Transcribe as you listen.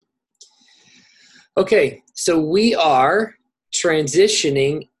Okay, so we are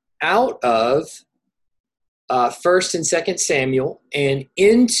transitioning out of First and Second Samuel and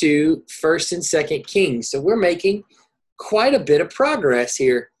into First and Second Kings. So we're making quite a bit of progress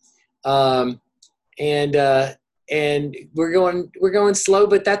here, um, and and we're going slow,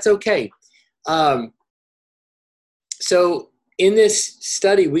 but that's okay. Um, so in this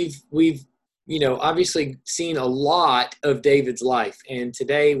study, we've obviously seen a lot of David's life, and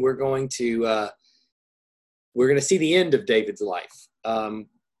today we're going to see the end of David's life.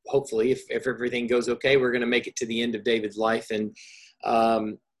 Hopefully, if everything goes okay, we're going to make it to the end of David's life, and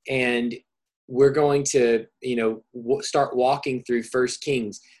we're going to start walking through First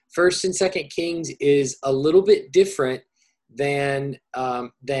Kings. First and Second Kings is a little bit different than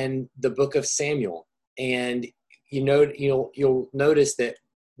the book of Samuel, and you'll notice that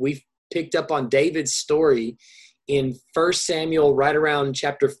we've picked up on David's story in First Samuel right around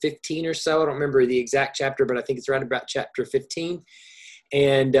chapter 15 or so. I don't remember the exact chapter, but I think it's right about chapter 15.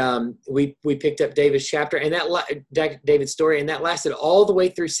 And we picked up David's chapter and David's story, and that lasted all the way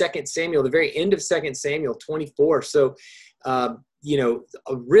through Second Samuel, the very end of Second Samuel 24. So, a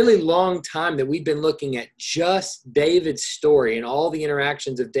really long time that we've been looking at just David's story and all the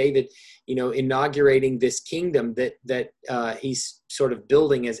interactions of David, inaugurating this kingdom that he's sort of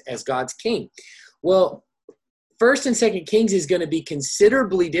building as God's king. Well, First and Second Kings is going to be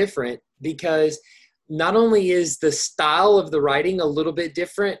considerably different because not only is the style of the writing a little bit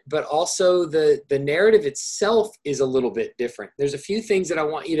different, but also the narrative itself is a little bit different. There's a few things that I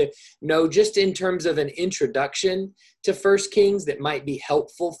want you to know just in terms of an introduction to First Kings that might be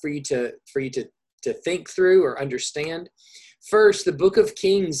helpful for you to think through or understand. First, the book of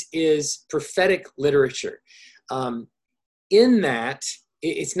Kings is prophetic literature. In that,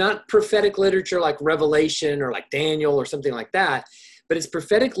 it's not prophetic literature like Revelation or like Daniel or something like that, but it's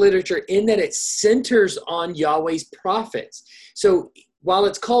prophetic literature in that it centers on Yahweh's prophets. So while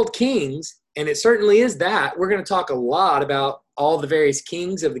it's called Kings, and it certainly is that, we're going to talk a lot about all the various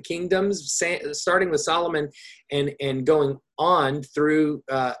kings of the kingdoms, starting with Solomon and going on through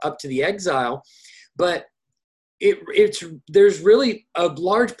up to the exile. But there's really a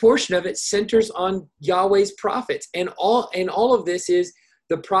large portion of it centers on Yahweh's prophets, and all of this is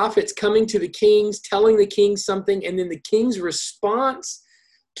the prophets coming to the kings, telling the kings something, and then the king's response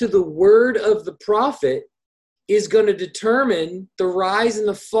to the word of the prophet is going to determine the rise and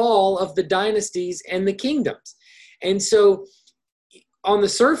the fall of the dynasties and the kingdoms. And so on the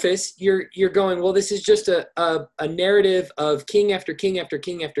surface, you're going, well, this is just a narrative of king after king after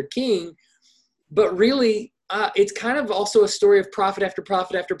king after king, but really it's kind of also a story of prophet after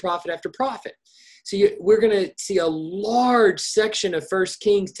prophet after prophet after prophet. So we're going to see a large section of First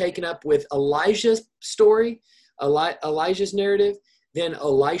Kings taken up with Elijah's story, Elijah's narrative. Then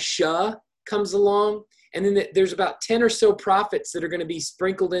Elisha comes along. And then there's about 10 or so prophets that are going to be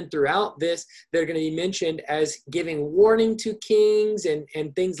sprinkled in throughout this that are going to be mentioned as giving warning to kings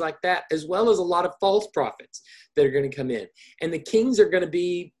and things like that, as well as a lot of false prophets that are going to come in. And the kings are going to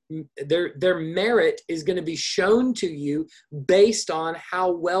be, their merit is going to be shown to you based on how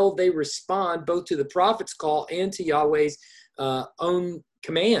well they respond both to the prophet's call and to Yahweh's own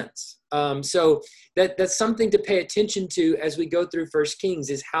commands. So that's something to pay attention to as we go through First Kings,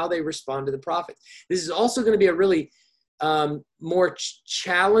 is how they respond to the prophets. This is also going to be a really more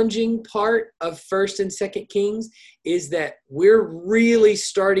challenging part of First and Second Kings, is that we're really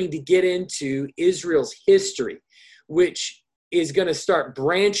starting to get into Israel's history, which is going to start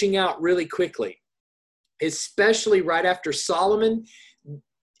branching out really quickly, especially right after Solomon.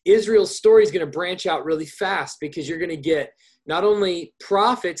 Israel's story is going to branch out really fast because you're going to get not only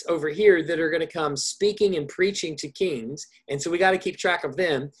prophets over here that are going to come speaking and preaching to kings, and so we got to keep track of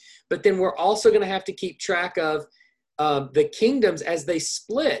them, but then we're also going to have to keep track of the kingdoms as they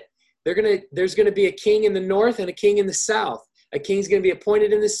split. There's going to be a king in the north and a king in the south. A king's going to be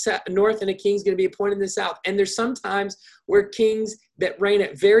appointed in the north and a king's going to be appointed in the south. And there's some times where kings that reign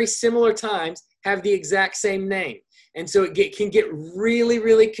at very similar times have the exact same name. And so it can get really,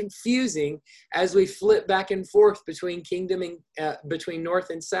 really confusing as we flip back and forth between kingdom and between north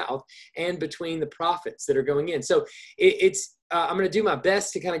and south, and between the prophets that are going in. So I'm going to do my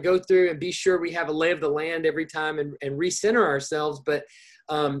best to kind of go through and be sure we have a lay of the land every time and recenter ourselves. But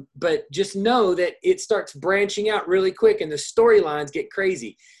just know that it starts branching out really quick and the storylines get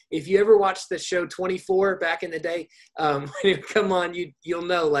crazy. If you ever watched the show 24 back in the day, when it come on, you'll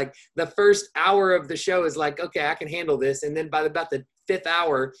know, like, the first hour of the show is like, okay, I can handle this. And then by about the fifth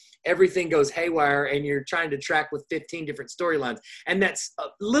hour, everything goes haywire and you're trying to track with 15 different storylines. And that's a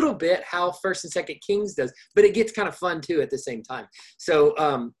little bit how First and Second Kings does, but it gets kind of fun too at the same time. So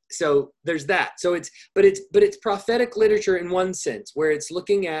there's that. So it's prophetic literature in one sense, where it's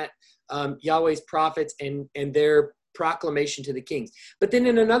looking at Yahweh's prophets and their proclamation to the kings. But then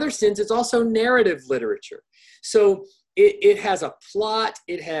in another sense, it's also narrative literature. So it has a plot,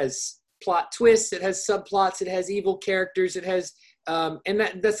 it has plot twists, it has subplots, it has evil characters, it has, and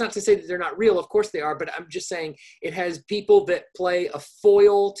that's not to say that they're not real, of course they are, but I'm just saying it has people that play a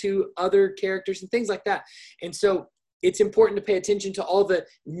foil to other characters and things like that. And so it's important to pay attention to all the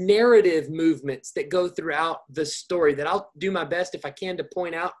narrative movements that go throughout the story that I'll do my best if I can to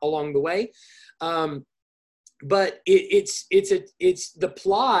point out along the way. But it's the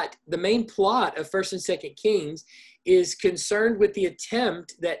plot, the main plot of First and Second Kings is concerned with the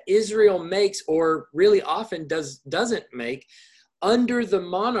attempt that Israel makes, or really often doesn't make, under the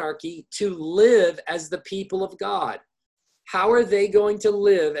monarchy to live as the people of God. How are they going to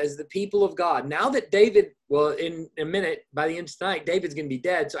live as the people of God? Now that David, well, in a minute, by the end of tonight, David's going to be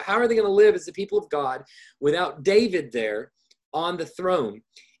dead. So how are they going to live as the people of God without David there on the throne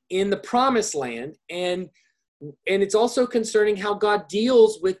in the promised land? And it's also concerning how God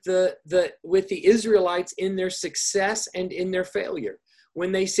deals with the Israelites in their success and in their failure.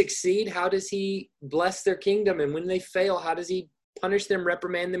 When they succeed, how does he bless their kingdom? And when they fail, how does he punish them,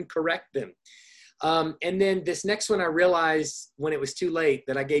 reprimand them, correct them? And then this next one, I realized when it was too late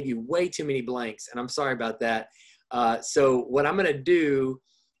that I gave you way too many blanks, and I'm sorry about that. So what I'm going to do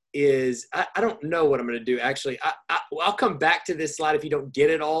is, I don't know what I'm going to do, actually. I'll come back to this slide if you don't get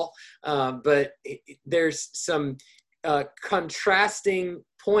it all, but there's some contrasting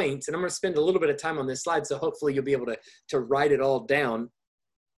points, and I'm going to spend a little bit of time on this slide, so hopefully you'll be able to write it all down.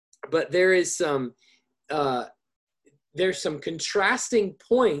 But there's some contrasting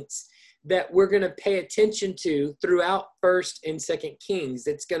points that we're going to pay attention to throughout First and Second Kings.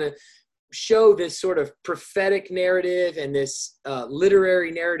 That's going to show this sort of prophetic narrative and this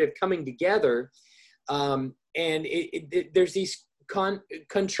literary narrative coming together. And there's these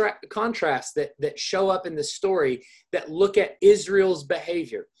contrasts that show up in the story that look at Israel's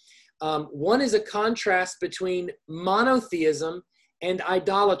behavior. One is a contrast between monotheism and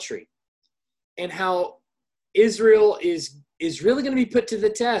idolatry, and how Israel is really going to be put to the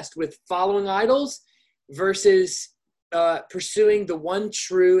test with following idols versus pursuing the one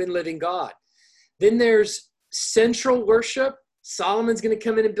true and living God. Then there's central worship. Solomon's going to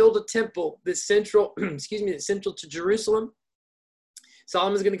come in and build a temple that's central, that's central to Jerusalem.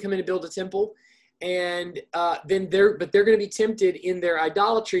 Solomon's going to come in and build a temple. And then they're going to be tempted in their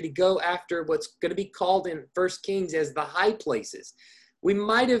idolatry to go after what's going to be called in First Kings as the high places. We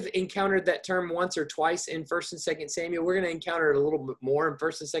might have encountered that term once or twice in First and Second Samuel. We're going to encounter it a little bit more in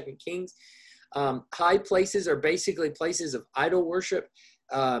First and Second Kings. High places are basically places of idol worship.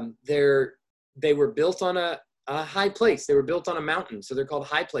 They were built on a high place. They were built on a mountain, so they're called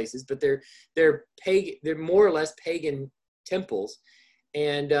high places. But they're more or less pagan temples.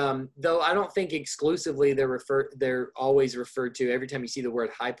 And though I don't think exclusively they're always referred to. Every time you see the word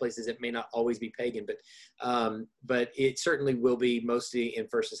high places, it may not always be pagan, but it certainly will be mostly in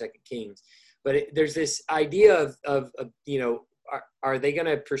First and Second Kings. But there's this idea of are they going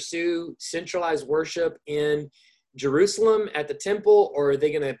to pursue centralized worship in Jerusalem at the temple, or are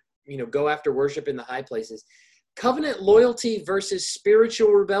they going to go after worship in the high places? Covenant loyalty versus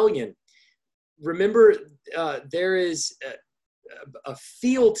spiritual rebellion. Remember, there is a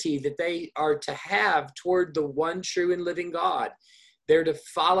fealty that they are to have toward the one true and living God. They're to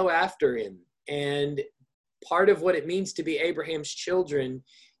follow after him. And part of what it means to be Abraham's children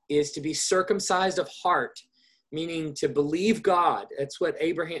is to be circumcised of heart, meaning to believe God. That's what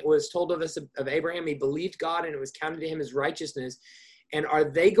Abraham was told of us of Abraham. He believed God and it was counted to him as righteousness. And are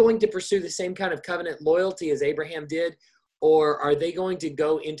they going to pursue the same kind of covenant loyalty as Abraham did? Or are they going to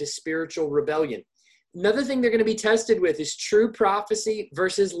go into spiritual rebellion? Another thing they're going to be tested with is true prophecy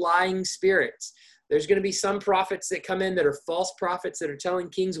versus lying spirits. There's going to be some prophets that come in that are false prophets that are telling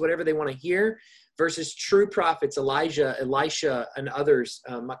kings whatever they want to hear, versus true prophets, Elijah, Elisha, and others,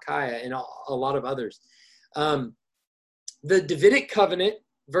 Micaiah, and a lot of others. The Davidic covenant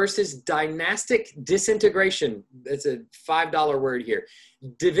versus dynastic disintegration. That's a $5 word here.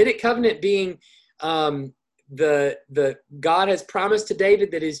 Davidic covenant being the God has promised to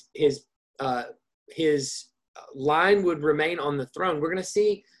David that his line would remain on the throne. We're going to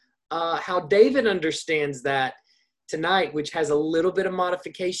see how David understands that tonight, which has a little bit of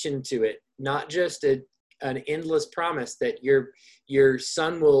modification to it, not just an endless promise that your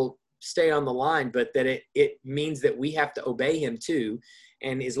son will stay on the line, but that it means that we have to obey him too.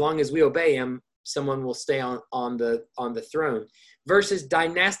 And as long as we obey him, someone will stay on the throne. Versus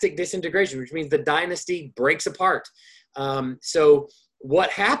dynastic disintegration, which means the dynasty breaks apart. So what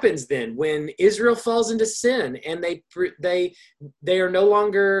happens then when Israel falls into sin and they are no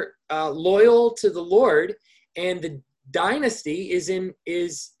longer loyal to the Lord, and the dynasty is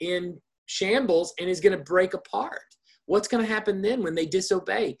in shambles and is going to break apart? What's going to happen then when they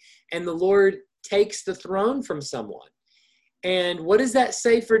disobey and the Lord takes the throne from someone? And what does that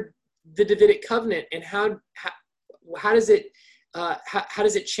say for the Davidic covenant, and how does it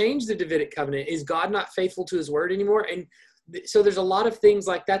change the Davidic covenant? Is God not faithful to his word anymore? And so there's a lot of things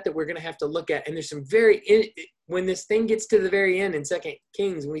like that we're going to have to look at. And there's some when this thing gets to the very end in 2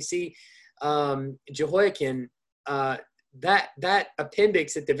 Kings, when we see Jehoiakim, that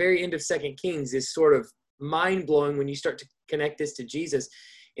appendix at the very end of 2 Kings is sort of mind-blowing when you start to connect this to Jesus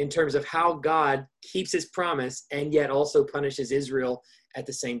in terms of how God keeps his promise and yet also punishes Israel at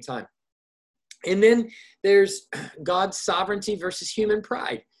the same time. And then there's God's sovereignty versus human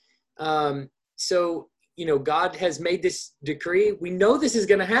pride. So, God has made this decree. We know this is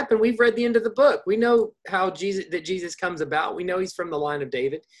going to happen. We've read the end of the book. We know that Jesus comes about. We know he's from the line of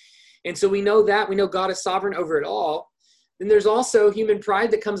David. And so we know that. We know God is sovereign over it all. Then there's also human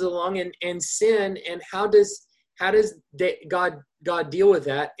pride that comes along and sin. And how does God deal with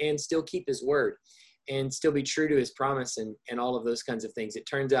that and still keep his word and still be true to his promise and all of those kinds of things? It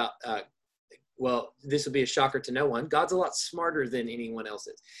turns out, well, this will be a shocker to no one. God's a lot smarter than anyone else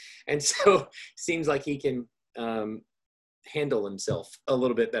is. And so seems like he can handle himself a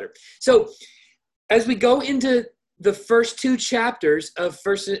little bit better. So as we go into the first two chapters of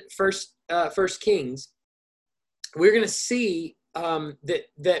First Kings, we're going to see that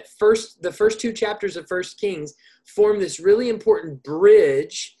the first two chapters of First Kings form this really important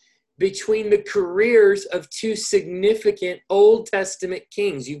bridge between the careers of two significant Old Testament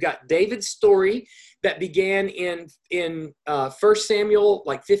kings. You've got David's story that began in 1 Samuel,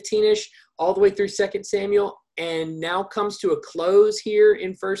 like 15-ish, all the way through 2 Samuel, and now comes to a close here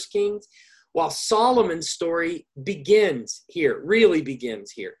in 1 Kings, while Solomon's story really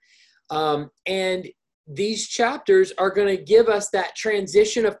begins here. And these chapters are going to give us that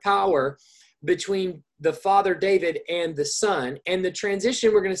transition of power between the father David and the son. And the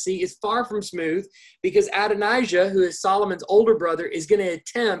transition we're going to see is far from smooth, because Adonijah, who is Solomon's older brother, is going to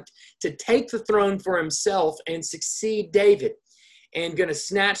attempt to take the throne for himself and succeed David, and going to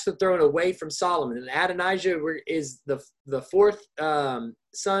snatch the throne away from Solomon. And Adonijah is the fourth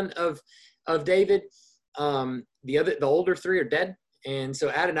son of David. The older three are dead. And so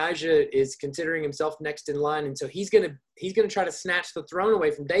Adonijah is considering himself next in line. And so he's going to try to snatch the throne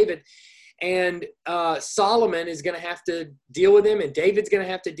away from David. And Solomon is going to have to deal with him, and David's going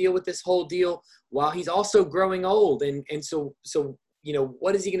to have to deal with this whole deal while he's also growing old. And so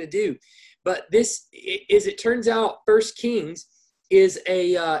what is he going to do? But this, as it turns out, First Kings is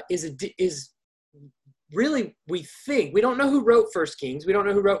really, we think, we don't know who wrote First Kings. We don't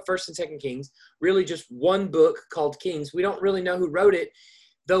know who wrote First and Second Kings. Really, just one book called Kings. We don't really know who wrote it,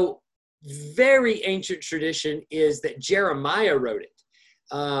 though. Very ancient tradition is that Jeremiah wrote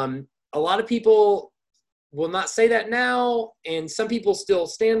it. A lot of people will not say that now, and some people still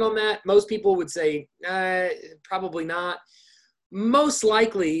stand on that. Most people would say, probably not. Most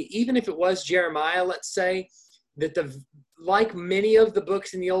likely, even if it was Jeremiah, let's say, that like many of the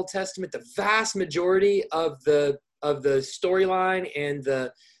books in the Old Testament, the vast majority of the storyline and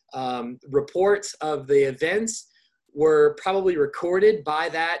the reports of the events were probably recorded by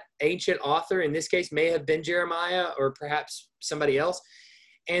that ancient author. In this case, may have been Jeremiah or perhaps somebody else.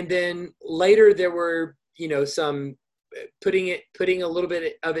 And then later there were, some putting a little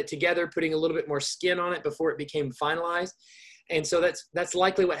bit of it together, putting a little bit more skin on it before it became finalized. And so that's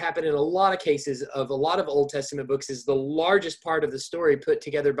likely what happened in a lot of cases of a lot of Old Testament books, is the largest part of the story put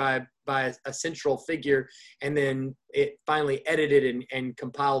together by a central figure, and then it finally edited and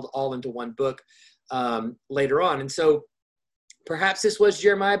compiled all into one book later on. And so perhaps this was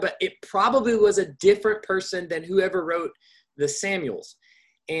Jeremiah, but it probably was a different person than whoever wrote the Samuels.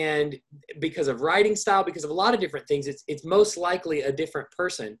 And because of writing style, because of a lot of different things, it's most likely a different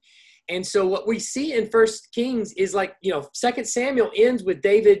person. And so what we see in First Kings is 2 Samuel ends with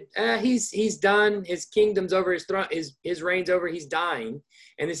David. He's done. His kingdom's over. His throne, his reign's over. He's dying.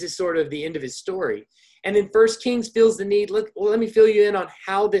 And this is sort of the end of his story. And then First Kings feels the need. Let me fill you in on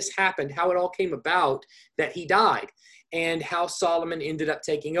how this happened, how it all came about that he died, and how Solomon ended up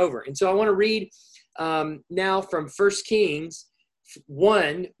taking over. And so I want to read now from First Kings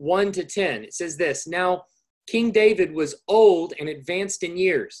 1:1 to 10. It says this: Now King David was old and advanced in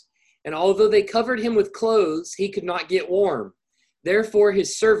years, And although they covered him with clothes, he could not get warm. Therefore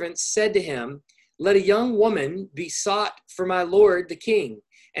his servants said to him, let a young woman be sought for my lord the king,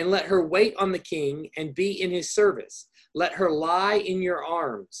 and let her wait on the king and be in his service. Let her lie in your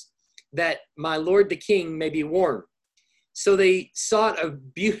arms, that my lord the king may be warm. So they sought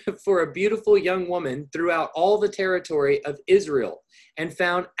for a beautiful young woman throughout all the territory of Israel, and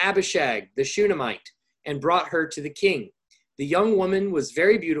found Abishag the Shunammite, and brought her to the king. The young woman was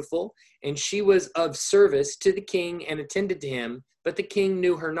very beautiful, and she was of service to the king and attended to him, but the king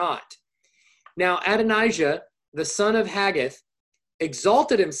knew her not. Now Adonijah, the son of Haggith,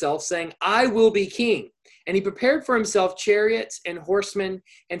 exalted himself, saying, I will be king. And he prepared for himself chariots and horsemen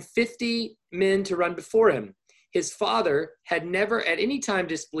and 50 men to run before him. His father had never at any time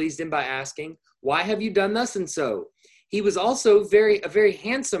displeased him by asking, why have you done thus and so? He was also a very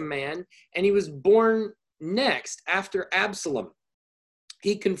handsome man, and he was born next after Absalom.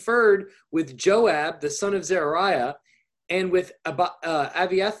 He conferred with Joab, the son of Zeruiah, and with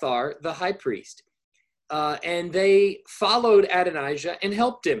Abiathar, the high priest. And they followed Adonijah and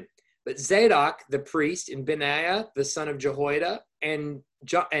helped him. But Zadok, the priest, and Benaiah, the son of Jehoiada, and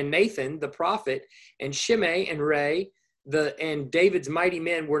Nathan, the prophet, and Shimei and Ray, and David's mighty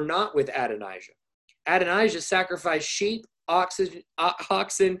men were not with Adonijah. Adonijah sacrificed sheep, oxen,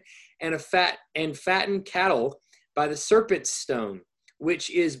 and fattened cattle by the serpent's stone, which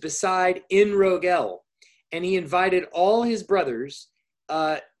is beside En Rogel. And he invited all his brothers,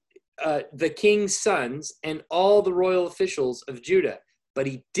 the king's sons, and all the royal officials of Judah. But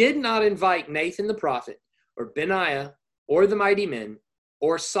he did not invite Nathan the prophet, or Benaiah, or the mighty men,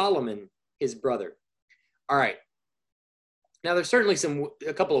 or Solomon, his brother. All right. Now, there's certainly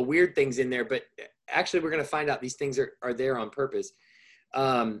a couple of weird things in there, but actually we're going to find out these things are there on purpose.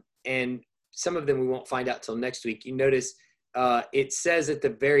 And some of them we won't find out till next week. You notice it says at the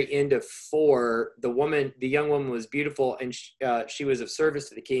very end of 4, the young woman was beautiful, and she was of service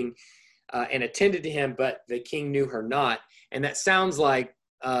to the king and attended to him, but the king knew her not. And that sounds like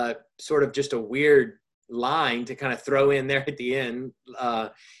sort of just a weird line to kind of throw in there at the end,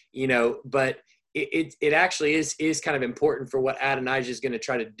 but it actually is kind of important for what Adonijah is going to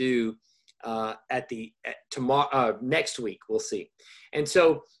try to do tomorrow, next week. We'll see. And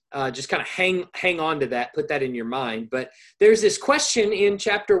so just kind of hang on to that, put that in your mind. But there's this question in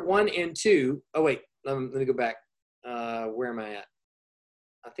chapter 1 and 2. Oh, wait, let me go back. Where am I at?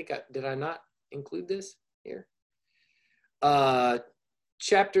 Did I not include this here?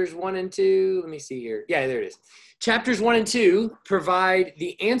 Chapters 1 and 2, let me see here. Yeah, there it is. Chapters 1 and 2 provide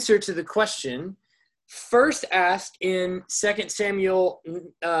the answer to the question first asked in 2 Samuel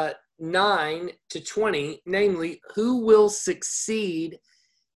 9 to 20, namely, who will succeed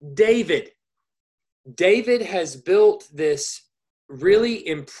David? David has built this really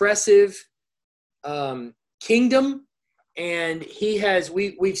impressive kingdom, and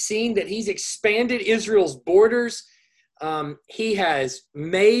we've seen that he's expanded Israel's borders. He has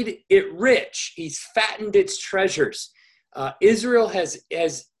made it rich. He's fattened its treasures. Israel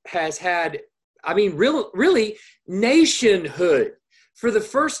has had, really nationhood for the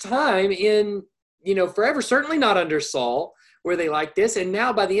first time in, forever. Certainly not under Saul were they like this. And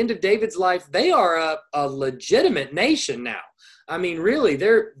now by the end of David's life, they are a legitimate nation now. Really,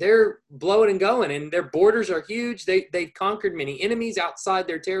 they're blowing and going, and their borders are huge. They've conquered many enemies outside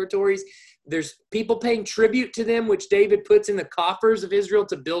their territories. There's people paying tribute to them, which David puts in the coffers of Israel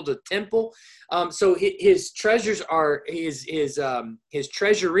to build a temple. So his treasures are his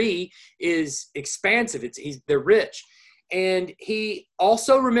treasury is expansive. They're rich. And he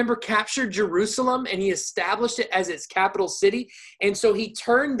also, remember, captured Jerusalem, and he established it as its capital city. And so he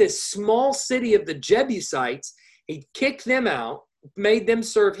turned this small city of the Jebusites, he kicked them out, made them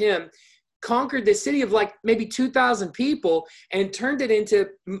serve him, conquered the city of like maybe 2,000 people, and turned it into,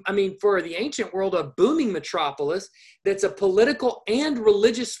 for the ancient world, a booming metropolis that's a political and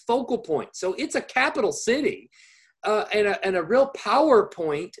religious focal point. So it's a capital city and a real power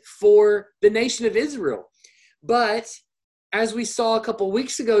point for the nation of Israel. But as we saw a couple of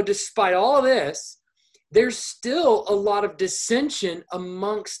weeks ago, despite all of this, there's still a lot of dissension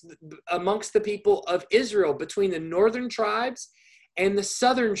amongst the people of Israel between the northern tribes and the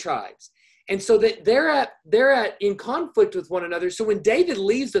southern tribes. And so that they're in conflict with one another. So when David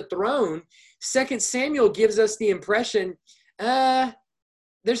leaves the throne, 2 Samuel gives us the impression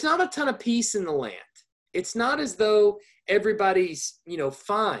there's not a ton of peace in the land. It's not as though everybody's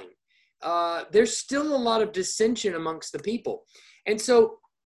fine. There's still a lot of dissension amongst the people. And so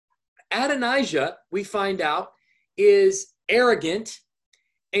Adonijah, we find out, is arrogant,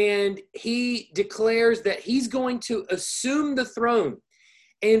 and he declares that he's going to assume the throne.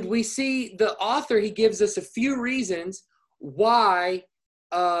 And we see the author, he gives us a few reasons why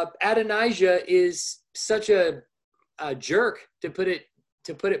Adonijah is such a jerk, to put it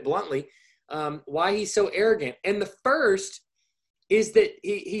bluntly, why he's so arrogant. And the first is that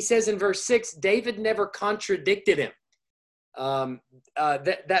he says in verse 6, David never contradicted him.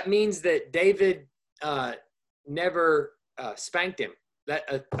 That means that David never spanked him.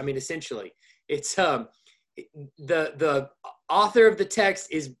 Essentially, it's the author of the text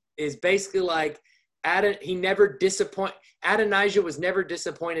is basically like Adonijah was never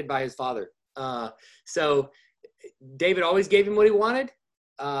disappointed by his father. So David always gave him what he wanted,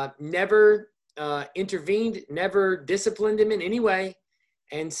 never intervened, never disciplined him in any way.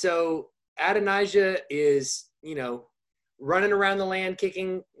 And so Adonijah is, running around the land,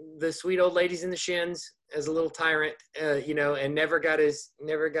 kicking the sweet old ladies in the shins as a little tyrant, and never got a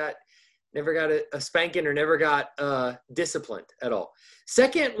spanking or never got disciplined at all.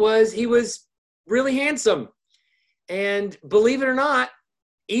 Second was he was really handsome. And believe it or not,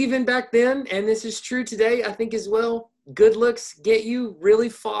 even back then, and this is true today, I think as well, good looks get you really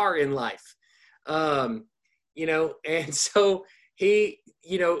far in life. And so he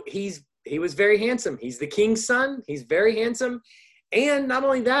was very handsome. He's the king's son. He's very handsome. And not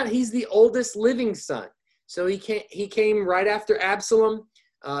only that, he's the oldest living son. So he came right after Absalom.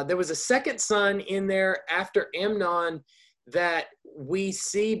 There was a second son in there after Amnon that we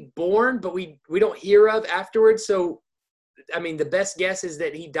see born, but we don't hear of afterwards. So, the best guess is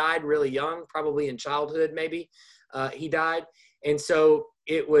that he died really young, probably in childhood, maybe he died. And so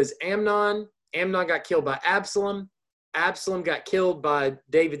it was Amnon. Amnon got killed by Absalom. Absalom got killed by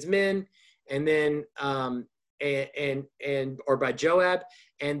David's men, and then or by Joab,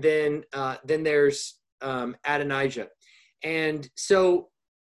 and then there's Adonijah. And so,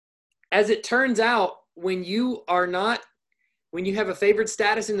 as it turns out, when you have a favored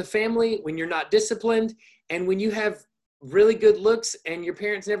status in the family, when you're not disciplined, and when you have really good looks and your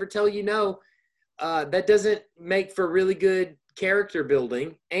parents never tell you no, that doesn't make for really good character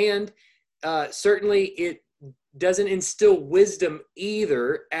building. And certainly it doesn't instill wisdom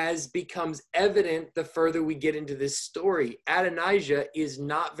either, as becomes evident the further we get into this story. Adonijah is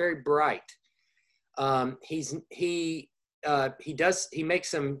not very bright. He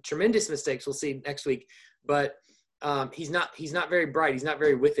makes some tremendous mistakes. We'll see next week, but he's not very bright. He's not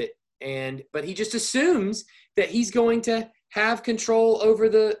very with it. But he just assumes that he's going to have control over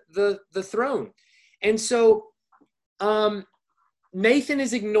the throne. And so Nathan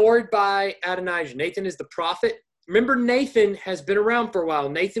is ignored by Adonijah. Nathan is the prophet. Remember, Nathan has been around for a while.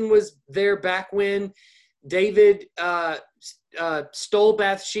 Nathan was there back when David stole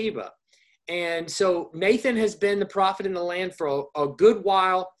Bathsheba. And so Nathan has been the prophet in the land for a good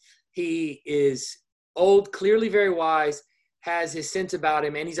while. He is old, clearly very wise, has his sense about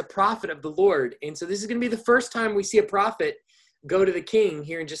him, and he's a prophet of the Lord. And so this is going to be the first time we see a prophet go to the king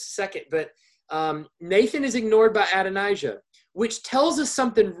here in just a second. But Nathan is ignored by Adonijah, which tells us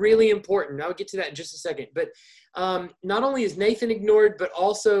something really important. I'll get to that in just a second. But not only is Nathan ignored, but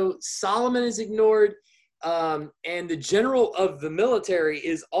also Solomon is ignored. And the general of the military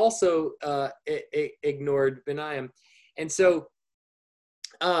is also ignored, Benaiah. And so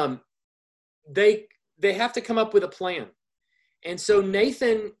they have to come up with a plan. And so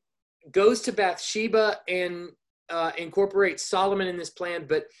Nathan goes to Bathsheba and incorporates Solomon in this plan,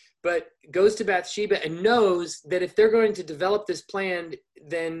 but goes to Bathsheba and knows that if they're going to develop this plan,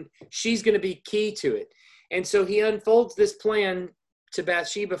 then she's going to be key to it. And so he unfolds this plan to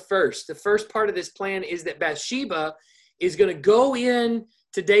Bathsheba first. The first part of this plan is that Bathsheba is going to go in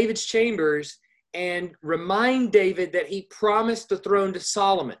to David's chambers and remind David that he promised the throne to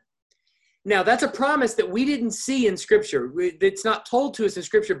Solomon. Now, that's a promise that we didn't see in Scripture. It's not told to us in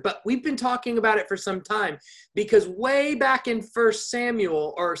Scripture, but we've been talking about it for some time, because way back in 1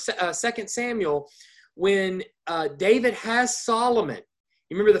 Samuel or 2 Samuel, when David has Solomon,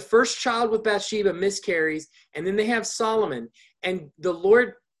 you remember the first child with Bathsheba miscarries, and then they have Solomon, and the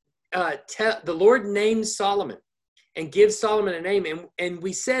Lord names Solomon and gives Solomon a name. And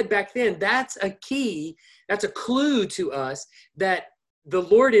we said back then, that's a key, that's a clue to us that the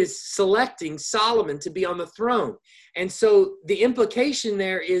Lord is selecting Solomon to be on the throne. And so the implication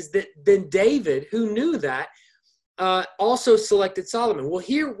there is that then David, who knew that, also selected Solomon. Well,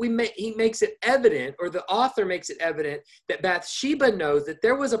 here he makes it evident, or the author makes it evident, that Bathsheba knows that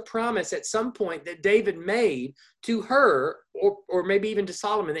there was a promise at some point that David made to her, or maybe even to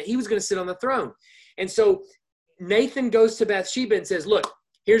Solomon, that he was going to sit on the throne. And so Nathan goes to Bathsheba and says, look,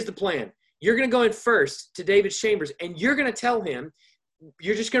 here's the plan. You're going to go in first to David's chambers, and you're going to tell him,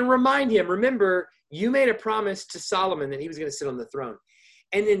 you're just going to remind him, remember, you made a promise to Solomon that he was going to sit on the throne.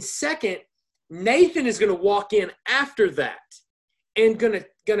 And then second, Nathan is going to walk in after that and going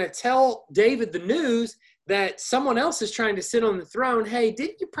to tell David the news that someone else is trying to sit on the throne. Hey,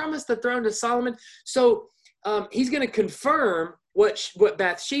 didn't you promise the throne to Solomon? So he's going to confirm what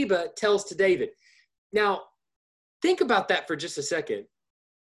Bathsheba tells to David. Now, think about that for just a second.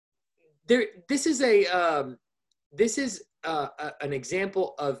 This is an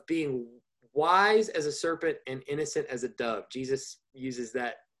example of being wise as a serpent and innocent as a dove. Jesus uses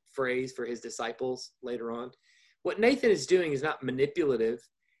that phrase for his disciples later on. What Nathan is doing is not manipulative,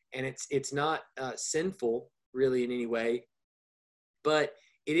 and it's not sinful really in any way, but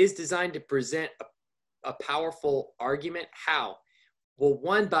it is designed to present a powerful argument. How? Well,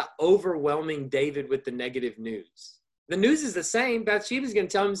 one, by overwhelming David with the negative news. The news is the same. Bathsheba's going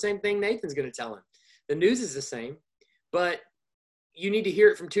to tell him the same thing Nathan's going to tell him. The news is the same, but you need to hear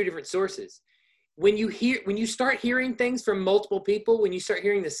it from two different sources. When you start hearing things from multiple people, when you start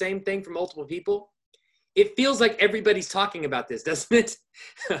hearing the same thing from multiple people, it feels like everybody's talking about this, doesn't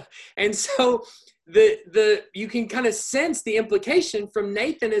it? And so you can kind of sense the implication from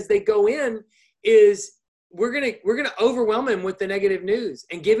Nathan as they go in is we're gonna overwhelm him with the negative news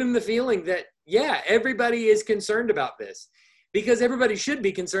and give him the feeling that, yeah, everybody is concerned about this, because everybody should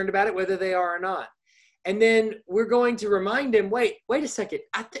be concerned about it whether they are or not. And then we're going to remind him, wait a second.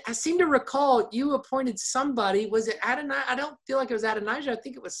 I seem to recall you appointed somebody. Was it Adonijah? I don't feel like it was Adonijah. I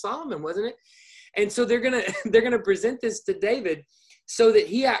think it was Solomon, wasn't it? And so they're gonna present this to David so that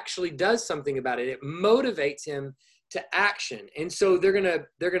he actually does something about it. It motivates him to action. And so they're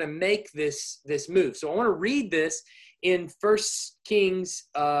gonna make this move. So I want to read this in 1 Kings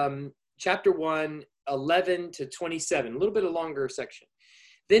chapter 1, 11 to 27, a little bit of longer section.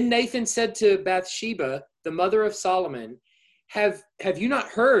 Then Nathan said to Bathsheba, the mother of Solomon, have you not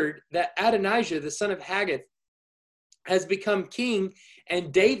heard that Adonijah, the son of Haggith, has become king,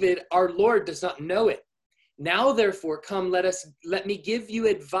 and David, our Lord, does not know it? Now, therefore, come, let me give you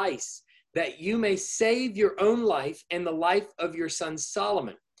advice, that you may save your own life and the life of your son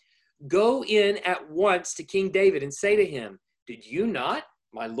Solomon. Go in at once to King David and say to him, did you not,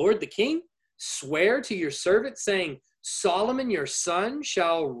 my lord the king, swear to your servant, saying, Solomon your son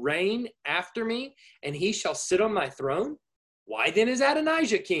shall reign after me, and he shall sit on my throne? Why then is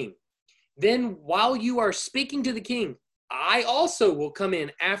Adonijah king? Then while you are speaking to the king, I also will come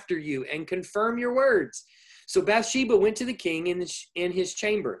in after you and confirm your words. So Bathsheba went to the king in his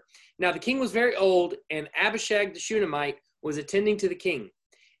chamber. Now the king was very old, and Abishag the Shunammite was attending to the king.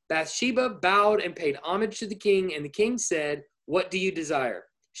 Bathsheba bowed and paid homage to the king, and the king said, what do you desire?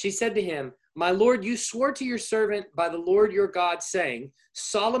 She said to him, my lord, you swore to your servant by the Lord your God, saying,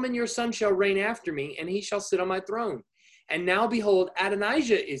 Solomon your son shall reign after me, and he shall sit on my throne. And now behold,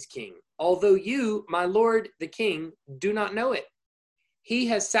 Adonijah is king, although you, my lord the king, do not know it. He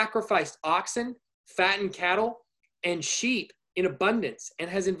has sacrificed oxen, fattened cattle, and sheep in abundance, and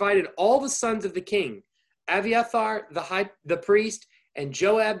has invited all the sons of the king, Abiathar the priest, and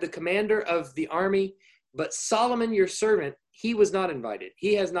Joab the commander of the army. But Solomon your servant, he has not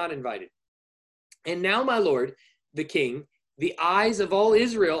invited. And now, my lord, the king, the eyes of all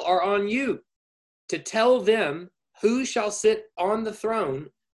Israel are on you to tell them who shall sit on the throne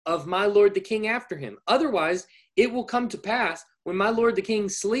of my lord the king after him. Otherwise, it will come to pass when my lord the king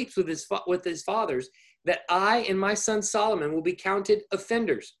sleeps with his fathers, that I and my son Solomon will be counted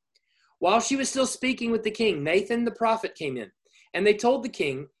offenders. While she was still speaking with the king, Nathan the prophet came in, and they told the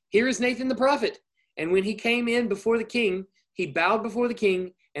king, here is Nathan the prophet. And when he came in before the king, he bowed before the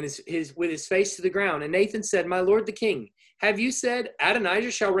king and with his face to the ground. And Nathan said, my lord the king, have you said,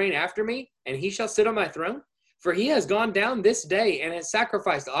 Adonijah shall reign after me, and he shall sit on my throne? For he has gone down this day and has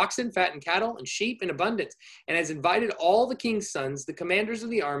sacrificed oxen, fattened cattle, and sheep in abundance, and has invited all the king's sons, the commanders of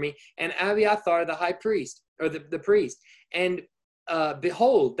the army, and Abiathar the high priest, or the priest. And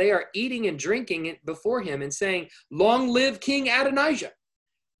behold, they are eating and drinking it before him and saying, long live King Adonijah.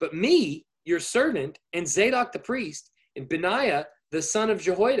 But me, your servant, and Zadok the priest, and Benaiah the son of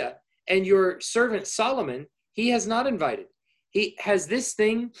Jehoiada, and your servant Solomon, he has not invited. Has this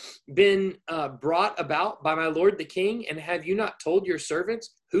thing been brought about by my lord the king? And have you not told your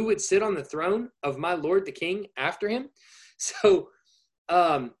servants who would sit on the throne of my lord the king after him? So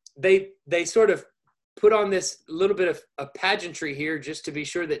they sort of put on this little bit of a pageantry here just to be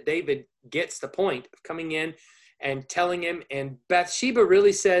sure that David gets the point of coming in and telling him. And Bathsheba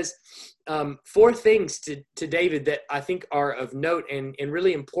really says four things to David that I think are of note and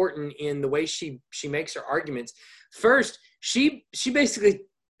really important in the way she makes her arguments. First, she basically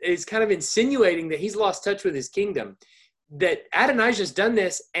is kind of insinuating that he's lost touch with his kingdom, that Adonijah's done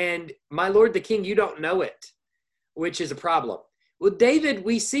this, and my lord the king, you don't know it, which is a problem. Well, David,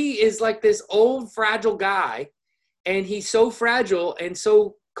 we see, is like this old, fragile guy, and he's so fragile and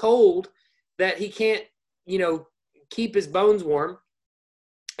so cold that he can't, keep his bones warm.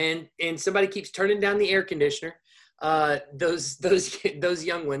 And somebody keeps turning down the air conditioner. Those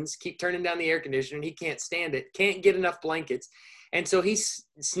young ones keep turning down the air conditioner, and he can't stand it, can't get enough blankets. And so he's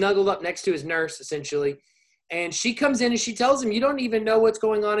snuggled up next to his nurse, essentially. And she comes in and she tells him, you don't even know what's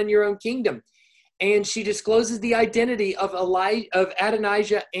going on in your own kingdom. And she discloses the identity of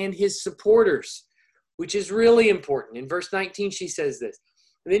Adonijah and his supporters, which is really important. In verse 19, she says this.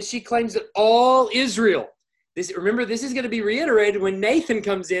 And then she claims that all Israel, remember, this is going to be reiterated when Nathan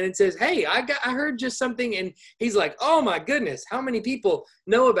comes in and says, hey, I heard just something. And he's like, oh my goodness, how many people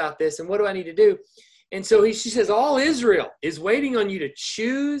know about this? And what do I need to do? And so she says, all Israel is waiting on you to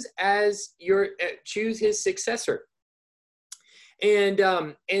choose his successor. And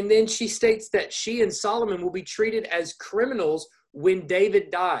then she states that she and Solomon will be treated as criminals when David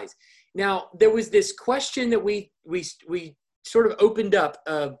dies. Now, there was this question that we sort of opened up.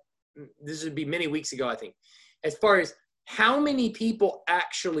 This would be many weeks ago, I think, as far as how many people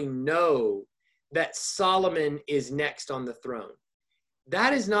actually know that Solomon is next on the throne.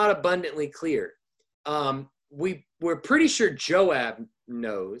 That is not abundantly clear. We're pretty sure Joab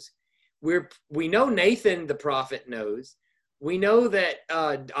knows. We know Nathan the prophet knows. We know that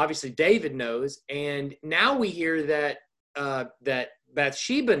obviously David knows, and now we hear that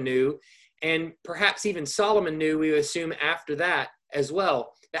Bathsheba knew, and perhaps even Solomon knew. We assume after that as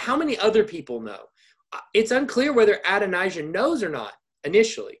well. But how many other people know? It's unclear whether Adonijah knows or not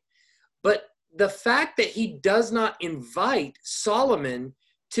initially, but the fact that he does not invite Solomon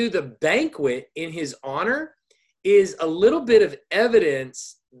to the banquet in his honor is a little bit of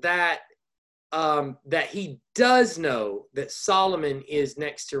evidence that he does know that Solomon is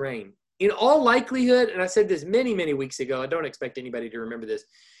next to reign. In all likelihood, and I said this many, many weeks ago, I don't expect anybody to remember this,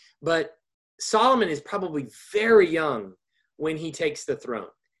 but Solomon is probably very young when he takes the throne.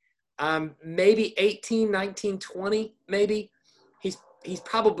 Maybe 18, 19, 20, maybe. He's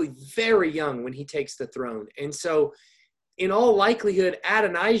probably very young when he takes the throne. And so in all likelihood,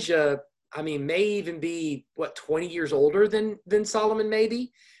 Adonijah, may even be, 20 years older than Solomon,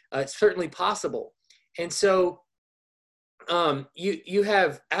 maybe. It's certainly possible. And so you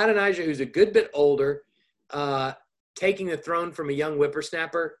have Adonijah, who's a good bit older, taking the throne from a young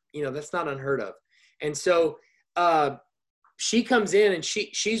whippersnapper. That's not unheard of. And so she comes in and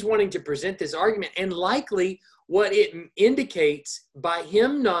she's wanting to present this argument, and likely what it indicates by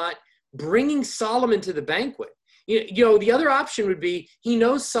him not bringing Solomon to the banquet. The other option would be he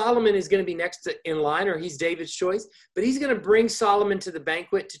knows Solomon is going to be next in line, or he's David's choice, but he's going to bring Solomon to the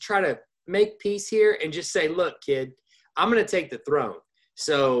banquet to try to make peace here and just say, look, kid, I'm going to take the throne.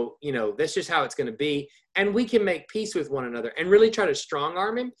 So, that's just how it's going to be. And we can make peace with one another and really try to strong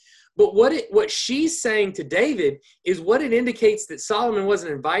arm him. But what she's saying to David is what it indicates that Solomon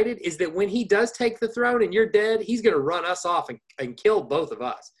wasn't invited is that when he does take the throne and you're dead, he's going to run us off and kill both of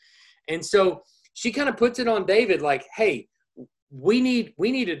us. And so she kind of puts it on David like, hey, we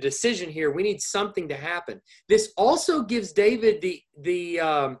need a decision here. We need something to happen. This also gives David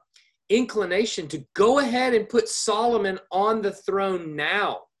the inclination to go ahead and put Solomon on the throne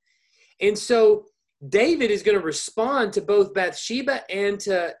now. And so David is going to respond to both Bathsheba and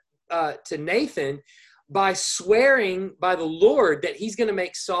to Nathan by swearing by the Lord that he's going to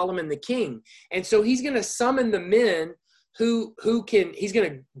make Solomon the king. And so he's going to summon the men he's going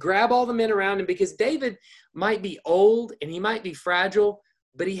to grab all the men around him, because David might be old and he might be fragile,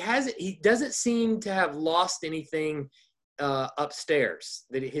 but he doesn't seem to have lost anything upstairs,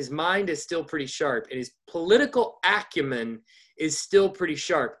 that his mind is still pretty sharp and his political acumen is still pretty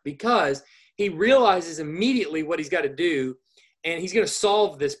sharp, because he realizes immediately what he's got to do, and he's going to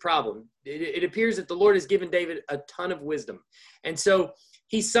solve this problem. It appears that the Lord has given David a ton of wisdom. And so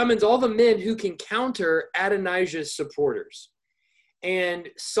he summons all the men who can counter Adonijah's supporters. And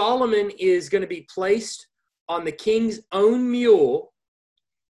Solomon is going to be placed on the king's own mule,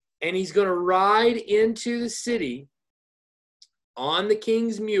 and he's going to ride into the city on the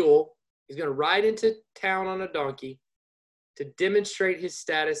king's mule. He's going to ride into town on a donkey to demonstrate his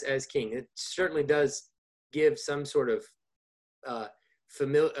status as king. It certainly does give some sort of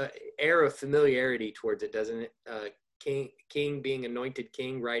air of familiarity towards it, doesn't it? King being anointed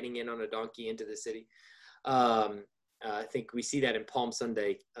king, riding in on a donkey into the city. I think we see that in Palm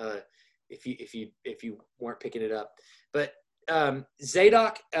Sunday, if you weren't picking it up. But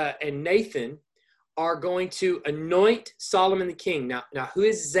Zadok and Nathan are going to anoint Solomon the king. Now who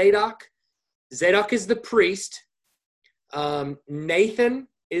is Zadok? Zadok is the priest. Nathan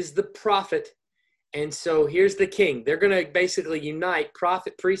is the prophet, And so here's the king. They're going to basically unite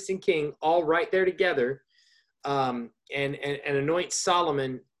prophet, priest, and king all right there together, and anoint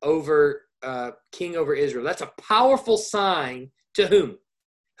Solomon over king over Israel. That's a powerful sign to whom?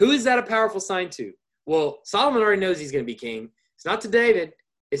 Who is that a powerful sign to? Well, Solomon already knows he's going to be king. It's not to David.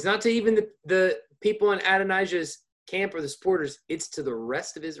 It's not to even the people in Adonijah's camp or the supporters. It's to the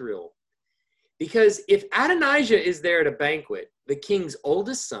rest of Israel. Because if Adonijah is there at a banquet, the king's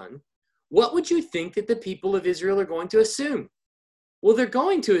oldest son, what would you think that the people of Israel are going to assume? Well, they're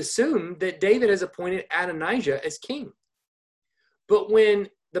going to assume that David has appointed Adonijah as king. But when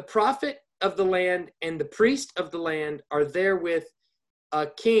the prophet of the land and the priest of the land are there with a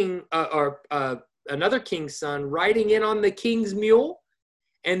king or another king's son riding in on the king's mule,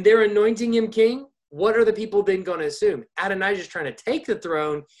 and they're anointing him king, what are the people then going to assume? Adonijah is trying to take the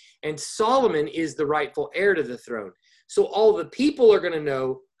throne, and Solomon is the rightful heir to the throne. So all the people are going to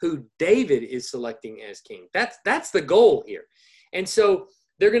know who David is selecting as king. That's the goal here. And so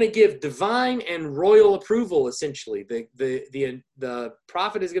they're going to give divine and royal approval, essentially. The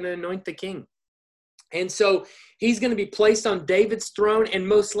prophet is going to anoint the king. And so he's going to be placed on David's throne. And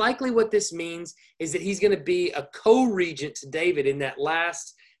most likely what this means is that he's going to be a co-regent to David in that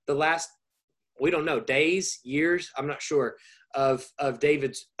the last, we don't know, days, years, I'm not sure, of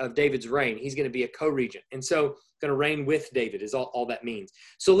David's reign. He's going to be a co-regent. And so going to reign with David is all that means.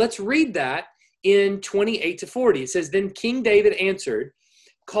 So let's read that in 28 to 40. It says, "Then King David answered,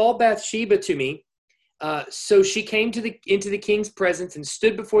 'Call Bathsheba to me.' So she came into the king's presence and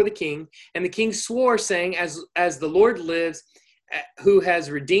stood before the king. And the king swore, saying, as the Lord lives, who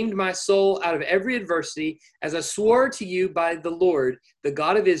has redeemed my soul out of every adversity, as I swore to you by the Lord, the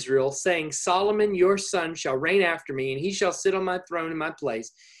God of Israel, saying, Solomon your son shall reign after me, and he shall sit on my throne in my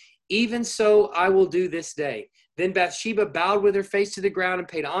place. Even so I will do this day.' Then Bathsheba bowed with her face to the ground and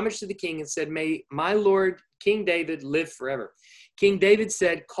paid homage to the king and said, 'May my Lord King David live forever.' King David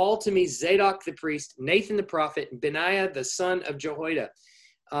said, 'Call to me Zadok the priest, Nathan the prophet, and Benaiah the son of Jehoiada.'"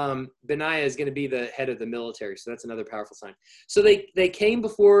 Benaiah is going to be the head of the military, so that's another powerful sign. So they came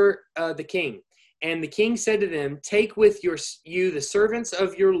before the king, and the king said to them, "Take with you the servants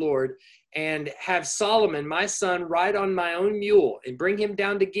of your Lord, and have Solomon my son ride on my own mule, and bring him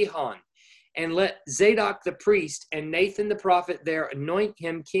down to Gihon. And let Zadok the priest and Nathan the prophet there anoint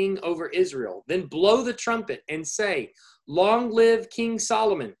him king over Israel. Then blow the trumpet and say, Long live King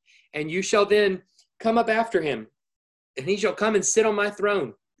Solomon. And you shall then come up after him, and he shall come and sit on my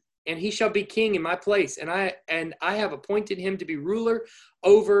throne, and he shall be king in my place. And I have appointed him to be ruler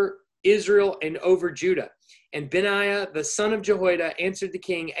over Israel and over Judah." And Benaiah, the son of Jehoiada, answered the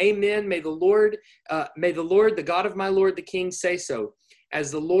king, "Amen. May the Lord, the God of my Lord the king, say so. As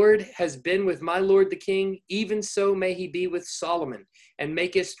the Lord has been with my Lord the king, even so may he be with Solomon, and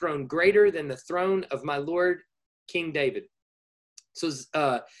make his throne greater than the throne of my Lord King David." So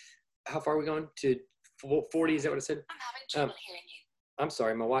how far are we going? To 40? Is that what it said? I'm having trouble hearing you. I'm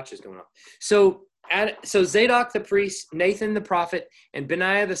sorry, my watch is going off. So Zadok the priest, Nathan the prophet, and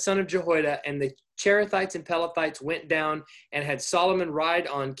Benaiah the son of Jehoiada, and the Cherethites and Pelethites went down and had Solomon ride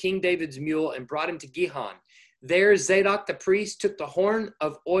on King David's mule and brought him to Gihon. There Zadok the priest took the horn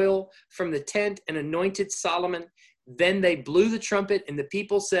of oil from the tent and anointed Solomon. Then they blew the trumpet, and the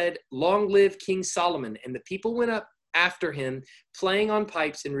people said, "Long live King Solomon." And the people went up after him, playing on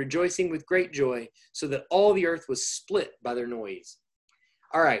pipes and rejoicing with great joy, so that all the earth was split by their noise.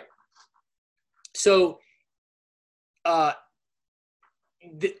 All right. So a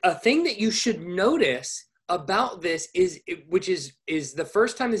thing that you should notice about this is the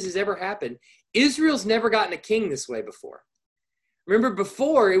first time this has ever happened. Israel's never gotten a king this way before. Remember,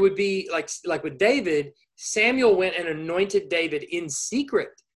 before it would be like with David, Samuel went and anointed David in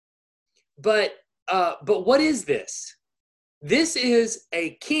secret. But what is this? This is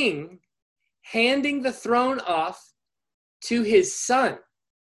a king handing the throne off to his son.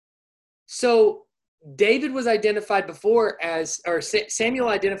 So David was identified before Samuel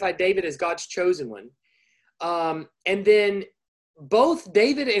identified David as God's chosen one. And then both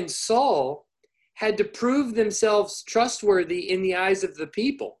David and Saul had to prove themselves trustworthy in the eyes of the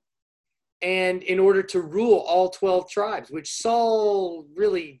people, and in order to rule all 12 tribes, which Saul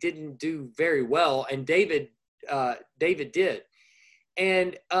really didn't do very well, and David did.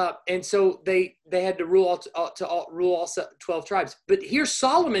 And so they had to rule all 12 tribes. But here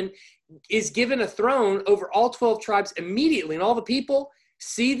Solomon is given a throne over all 12 tribes immediately, and all the people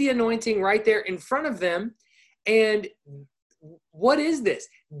see the anointing right there in front of them. And what is this?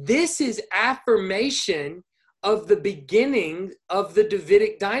 This is affirmation of the beginning of the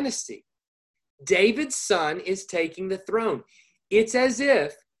Davidic dynasty. David's son is taking the throne. It's as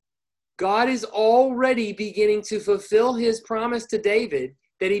if God is already beginning to fulfill his promise to David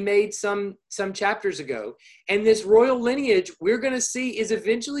that he made some chapters ago. And this royal lineage, we're going to see, is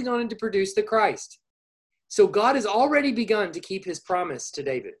eventually going to produce the Christ. So God has already begun to keep his promise to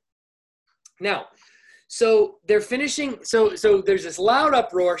David. Now, so they're finishing. So there's this loud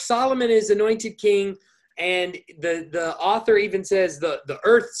uproar. Solomon is anointed king. And the author even says the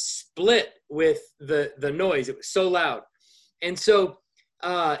earth split with the noise. It was so loud. And so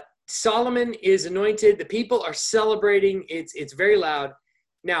Solomon is anointed. The people are celebrating. It's very loud.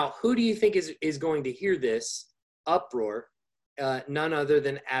 Now, who do you think is going to hear this uproar? None other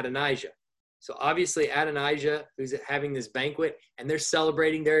than Adonijah. So obviously Adonijah, who's having this banquet, and they're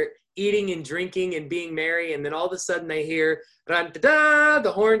celebrating. They're eating and drinking and being merry. And then all of a sudden they hear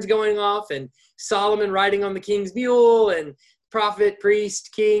the horns going off, and Solomon riding on the king's mule, and prophet,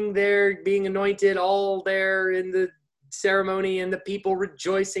 priest, king there being anointed, all there in the ceremony, and the people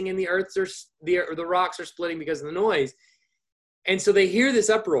rejoicing, and the rocks are splitting because of the noise. And so they hear this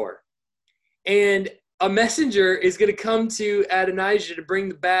uproar, and a messenger is going to come to Adonijah to bring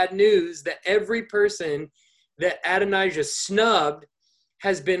the bad news that every person that Adonijah snubbed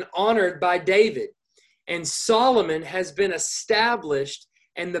has been honored by David, and Solomon has been established,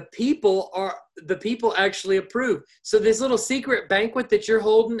 and the people actually approve. So this little secret banquet that you're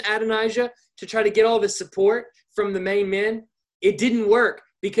holding, Adonijah, to try to get all the support from the main men, it didn't work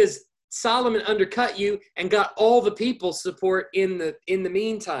because Solomon undercut you and got all the people's support in the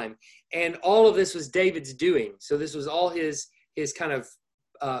meantime. And all of this was David's doing. So this was all his kind of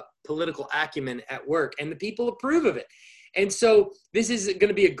political acumen at work, and the people approve of it. And so this is going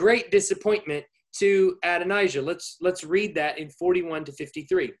to be a great disappointment to Adonijah. Let's read that in 41 to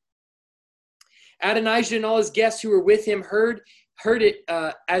 53. Adonijah and all his guests who were with him heard it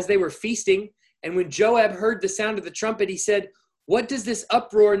as they were feasting. And when Joab heard the sound of the trumpet, he said, "What does this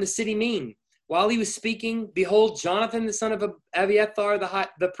uproar in the city mean?" While he was speaking, behold, Jonathan, the son of Abiathar,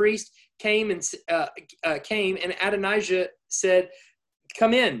 the priest, came, and Adonijah said,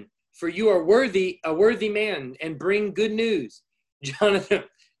 "Come in, for you are a worthy man, and bring good news."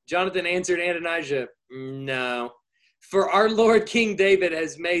 Jonathan answered Adonijah, "No, for our Lord King David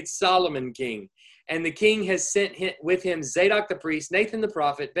has made Solomon king, and the king has sent with him Zadok the priest, Nathan the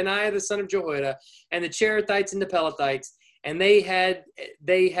prophet, Benaiah the son of Jehoiada, and the Cherethites and the Pelethites, and they had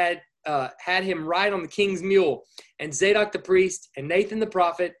him ride on the king's mule. And Zadok the priest and Nathan the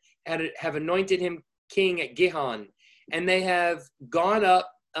prophet have anointed him king at Gihon, and they have gone up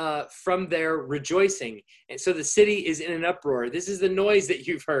from there rejoicing." And so the city is in an uproar. This is the noise that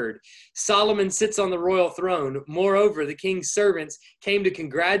you've heard. Solomon sits on the royal throne. Moreover, the king's servants came to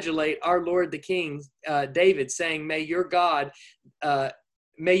congratulate our Lord the king, David, saying, May your God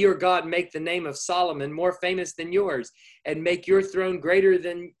make the name of Solomon more famous than yours, and make your throne greater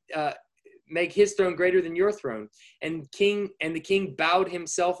than make his throne greater than your throne. And the king bowed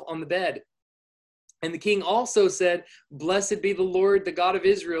himself on the bed. And the king also said, Blessed be the Lord, the God of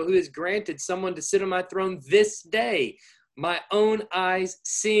Israel, who has granted someone to sit on my throne this day, my own eyes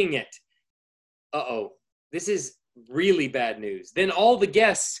seeing it. This is really bad news. Then all the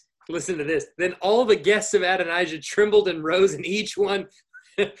guests, listen to this, then all the guests of Adonijah trembled and rose, and each one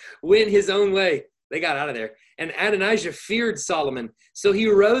went his own way. They got out of there. And Adonijah feared Solomon. So he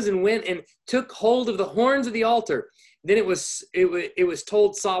arose and went and took hold of the horns of the altar. Then it was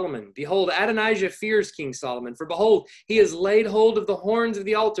told Solomon, Behold, Adonijah fears King Solomon. For behold, he has laid hold of the horns of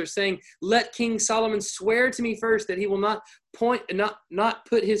the altar, saying, Let King Solomon swear to me first that he will not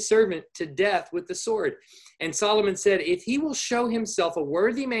put his servant to death with the sword. And Solomon said, If he will show himself a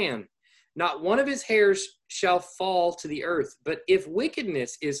worthy man, not one of his hairs shall fall to the earth. But if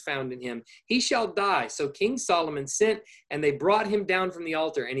wickedness is found in him, he shall die. So King Solomon sent, and they brought him down from the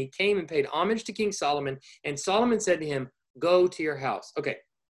altar. And he came and paid homage to King Solomon. And Solomon said to him, Go to your house. Okay,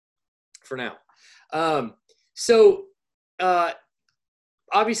 for now.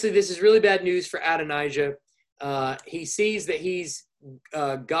 Obviously, this is really bad news for Adonijah. He sees that he's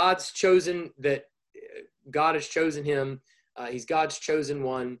God's chosen, that God has chosen him. He's God's chosen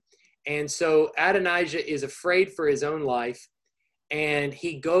one. And so Adonijah is afraid for his own life, and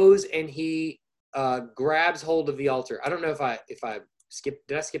he goes and he grabs hold of the altar. I don't know if I skipped.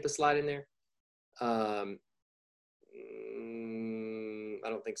 Did I skip a slide in there? I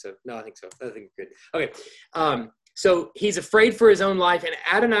don't think so. No, I think so. I think we're good. Okay. So he's afraid for his own life, and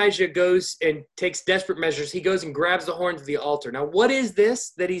Adonijah goes and takes desperate measures. He goes and grabs the horns of the altar. Now, what is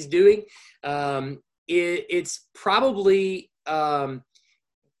this that he's doing? It's probably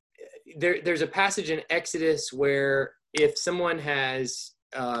there's a passage in Exodus where if someone has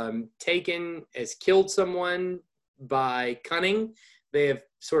killed someone by cunning, they have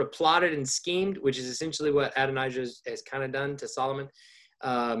sort of plotted and schemed, which is essentially what Adonijah has kind of done to Solomon,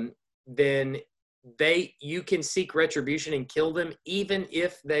 then you can seek retribution and kill them, even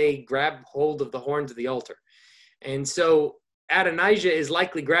if they grab hold of the horns of the altar. And so Adonijah is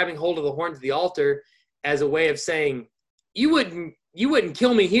likely grabbing hold of the horns of the altar as a way of saying, you wouldn't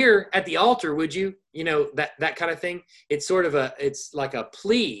kill me here at the altar, would you? You know, that kind of thing. It's sort of it's like a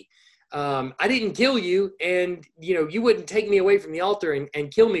plea. I didn't kill you, and you wouldn't take me away from the altar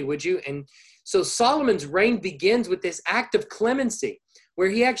and kill me, would you? And so Solomon's reign begins with this act of clemency, where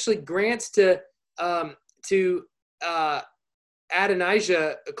he actually grants to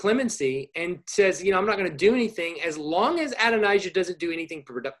Adonijah clemency and says, I'm not going to do anything as long as Adonijah doesn't do anything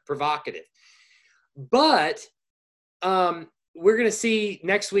provocative. But we're going to see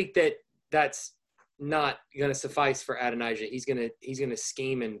next week that that's not going to suffice for Adonijah. He's going to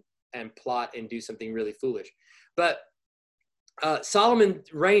scheme and plot and do something really foolish. But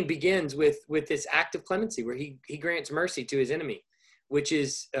Solomon's reign begins with this act of clemency, where he grants mercy to his enemy, which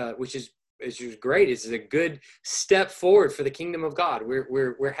is great. This is a good step forward for the kingdom of God.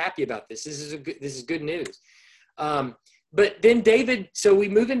 We're happy about this. This is good news. But then David, so we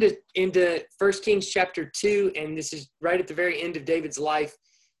move into 1 Kings chapter 2, and this is right at the very end of David's life.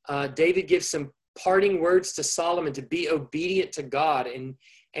 David gives some parting words to Solomon to be obedient to God, and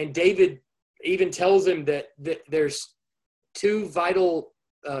David even tells him that there's two vital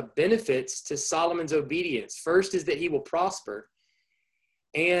benefits to Solomon's obedience. First is that he will prosper,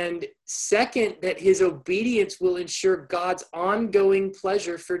 and second, that his obedience will ensure God's ongoing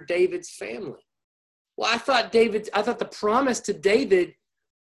pleasure for David's family. Well, I thought the promise to David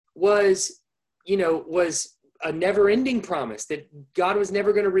was a never-ending promise, that God was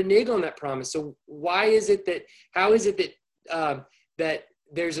never going to renege on that promise. So how is it that that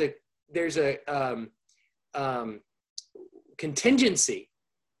there's a contingency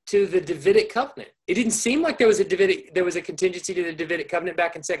to the Davidic covenant? It didn't seem like there was a contingency to the Davidic covenant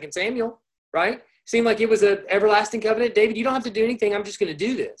back in 2 Samuel, right? It seemed like it was an everlasting covenant. David, you don't have to do anything. I'm just going to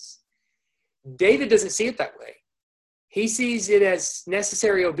do this. David doesn't see it that way. He sees it as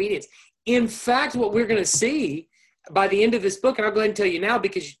necessary obedience. In fact, what we're going to see by the end of this book, and I'll go ahead and tell you now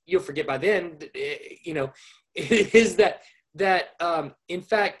because you'll forget by then, is that in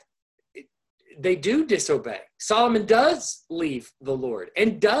fact, they do disobey. Solomon does leave the Lord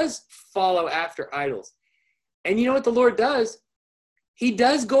and does follow after idols. And you know what the Lord does? He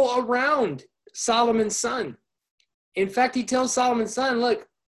does go around Solomon's son. In fact, he tells Solomon's son, look,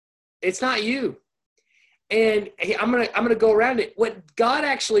 it's not you. And I'm gonna go around it. What God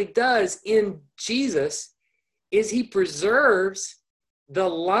actually does in Jesus is he preserves the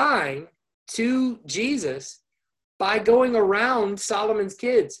line to Jesus by going around Solomon's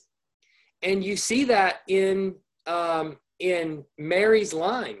kids. And you see that in Mary's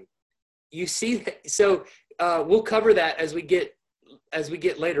line. You see that. So we'll cover that as we get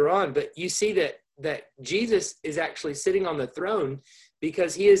later on. But you see that Jesus is actually sitting on the throne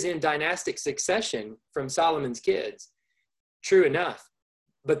because he is in dynastic succession from Solomon's kids. True enough.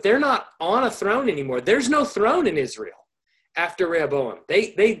 But they're not on a throne anymore. There's no throne in Israel after Rehoboam.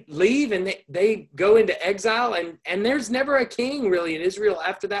 They leave and they go into exile, and there's never a king really in Israel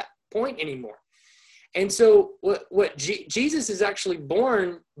after that point anymore. And so Jesus is actually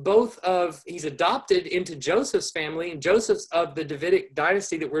born he's adopted into Joseph's family, and Joseph's of the Davidic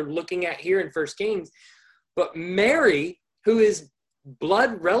dynasty that we're looking at here in 1 Kings. But Mary, who is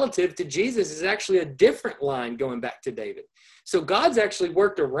blood relative to Jesus, is actually a different line going back to David. So God's actually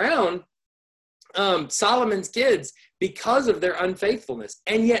worked around Solomon's kids because of their unfaithfulness,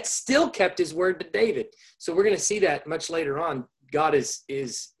 and yet still kept his word to David. So we're going to see that much later on. God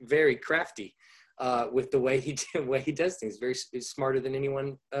is very crafty with the way he does things. He's smarter than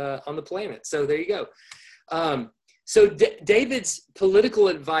anyone on the planet. So there you go. So David's political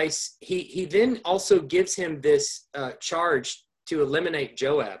advice, he then also gives him this charge to eliminate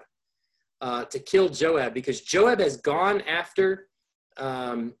Joab, to kill Joab, because Joab has gone after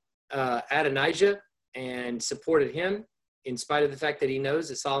Adonijah and supported him in spite of the fact that he knows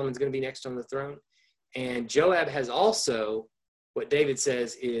that Solomon's going to be next on the throne. And Joab has also, what David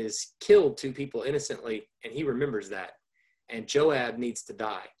says, is killed two people innocently, and he remembers that. And Joab needs to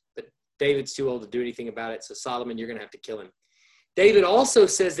die. But David's too old to do anything about it, so Solomon, you're going to have to kill him. David also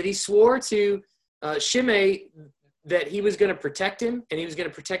says that he swore to Shimei that he was going to protect him and he was going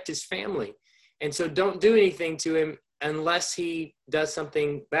to protect his family. And so don't do anything to him unless he does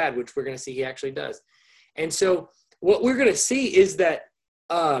something bad, which we're going to see he actually does. And so what we're going to see is that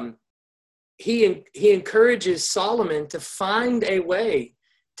he encourages Solomon to find a way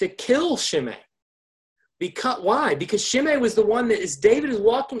to kill Shimei, Why? Because Shimei was the one that, as David is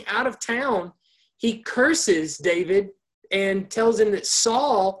walking out of town, he curses David and tells him that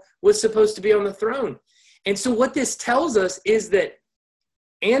Saul was supposed to be on the throne. And so what this tells us is that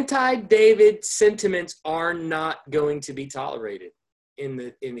anti-David sentiments are not going to be tolerated in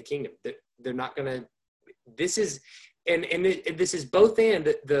the kingdom. They're not going to. This is this is both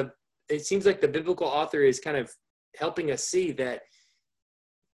and. It seems like the biblical author is kind of helping us see that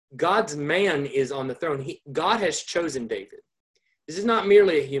God's man is on the throne. God has chosen David. This is not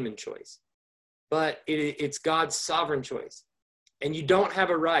merely a human choice, but it's God's sovereign choice. And you don't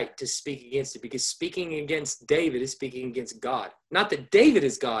have a right to speak against it, because speaking against David is speaking against God. Not that David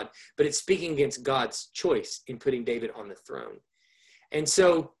is God, but it's speaking against God's choice in putting David on the throne. And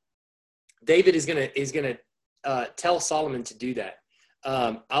so David is gonna tell Solomon to do that.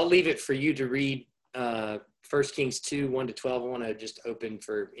 I'll leave it for you to read 1 Kings 2, 1-12. I want to just open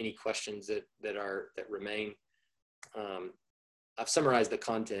for any questions that remain. I've summarized the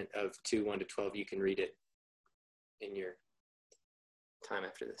content of 2, 1-12. You can read it in your time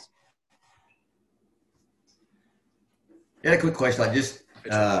after this. Yeah, a quick question.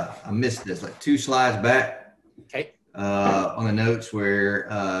 I missed this, 2 slides back. Okay. On the notes where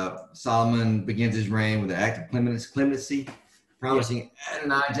Solomon begins his reign with an act of clemency, promising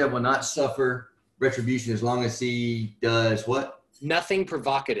Adonijah will not suffer retribution as long as he does what? Nothing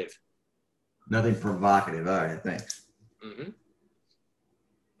provocative. Nothing provocative. All right, thanks. Mm-hmm.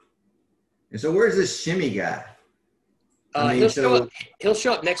 And so where's this Shimei guy? He'll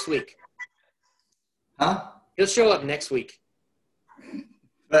show up next week. Huh? He'll show up next week.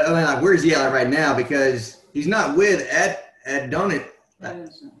 But where's he at right now? Because he's not with Adonijah. I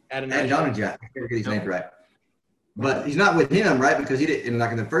can't get his name right. But he's not with him, right? Because he didn't.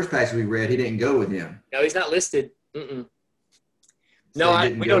 In the first passage we read, he didn't go with him. No, he's not listed. Mm-mm. So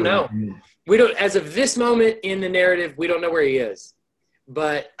we don't know. We don't. As of this moment in the narrative, we don't know where he is.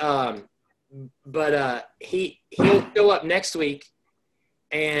 But he'll show up next week,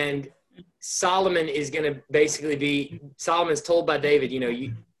 and Solomon is going to basically be. Solomon's told by David,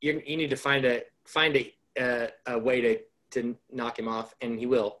 you need to find a way to knock him off, and he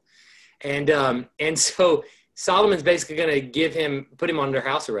will. And so Solomon's basically going to put him under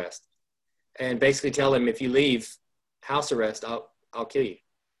house arrest, and basically tell him, if you leave house arrest, I'll kill you.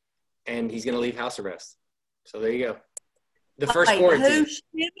 And he's going to leave house arrest. So there you go. The first quarantine.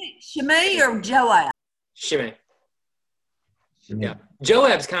 Who, Shimei or Joab? Shimei. Yeah,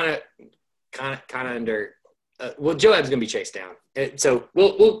 Joab's kind of under. Joab's going to be chased down. So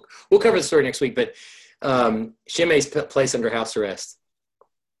we'll cover the story next week. But Shimei's placed under house arrest.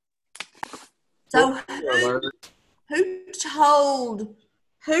 So who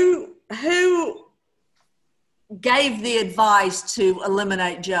gave the advice to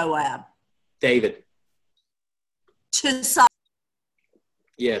eliminate Joab? David. To Solomon.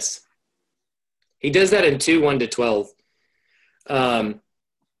 Yes. He does that in 2, 1-12.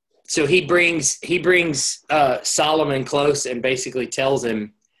 So he brings Solomon close and basically tells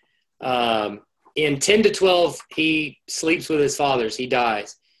him, in 10-12, he sleeps with his fathers. He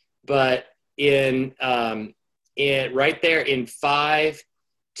dies. But in right there in 5,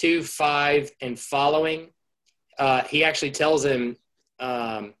 2, 5 and following, he actually tells him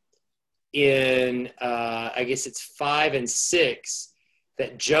in I guess it's 5 and 6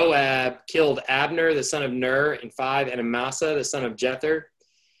 that Joab killed Abner, the son of Ner, in 5, and Amasa, the son of Jether.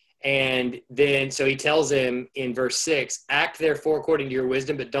 And then, so he tells him in verse 6, act therefore according to your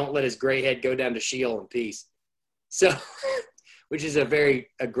wisdom, but don't let his gray head go down to Sheol in peace. So, which is a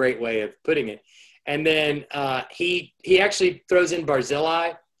great way of putting it. And then he actually throws in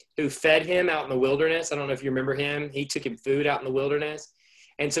Barzillai, who fed him out in the wilderness. I don't know if you remember him. He took him food out in the wilderness.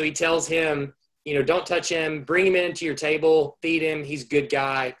 And so he tells him, don't touch him, bring him into your table, feed him. He's a good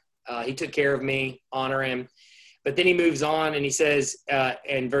guy. He took care of me, honor him. But then he moves on and he says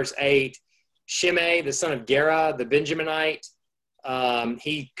in verse 8, Shimei, the son of Gera, the Benjaminite,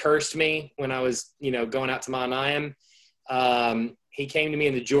 he cursed me when I was, going out to Mahanaim. He came to me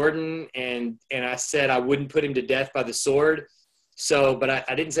in the Jordan and I said I wouldn't put him to death by the sword. So, but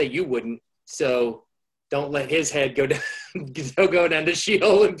I didn't say you wouldn't. So don't let his head go down, go down to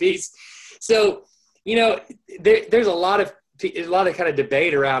Sheol in peace. So, there's a lot of kind of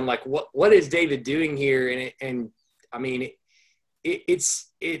debate around what is David doing here, and I mean it's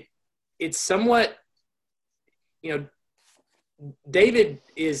somewhat, David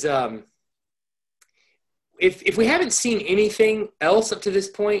is if we haven't seen anything else up to this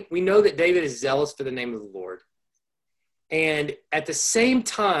point, we know that David is zealous for the name of the Lord, and at the same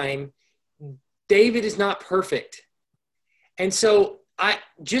time, David is not perfect, and so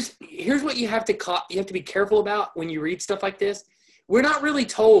here's what you have to be careful about when you read stuff like this. We're not really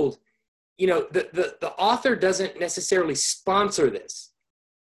told, the author doesn't necessarily sponsor this.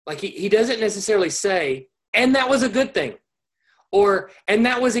 Like he doesn't necessarily say, and that was a good thing, and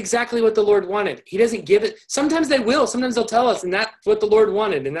that was exactly what the Lord wanted. He doesn't give it. Sometimes they will. Sometimes they'll tell us, and that's what the Lord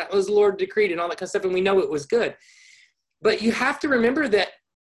wanted, and that was the Lord decreed, and all that kind of stuff, and we know it was good. But you have to remember that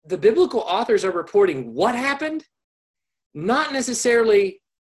the biblical authors are reporting what happened, not necessarily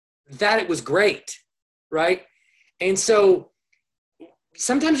that it was great, right? And so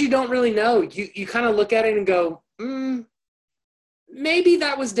sometimes you don't really know. You kind of look at it and go, maybe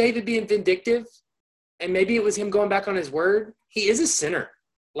that was David being vindictive, and maybe it was him going back on his word. He is a sinner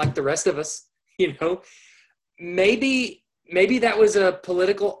like the rest of us, Maybe that was a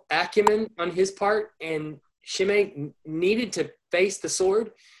political acumen on his part, and Shimei needed to face the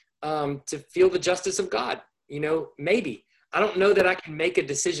sword to feel the justice of God. Maybe. I don't know that I can make a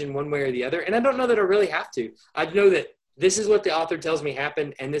decision one way or the other, and I don't know that I really have to. I know that this is what the author tells me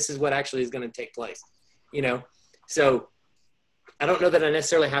happened, and this is what actually is going to take place, So I don't know that I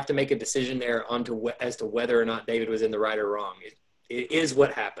necessarily have to make a decision there as to whether or not David was in the right or wrong. It is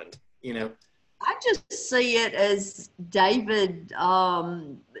what happened, I just see it as David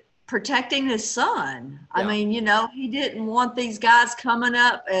protecting his son. Yeah. I mean, he didn't want these guys coming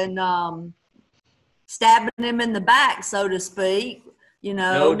up and stabbing him in the back, so to speak,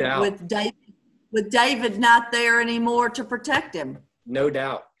 no doubt. with David not there anymore to protect him. No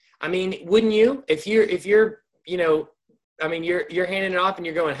doubt. I mean, wouldn't you? If you're you're handing it off and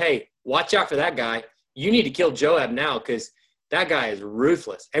you're going, hey, watch out for that guy. You need to kill Joab now because that guy is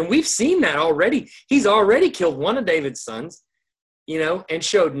ruthless. And we've seen that already. He's already killed one of David's sons, and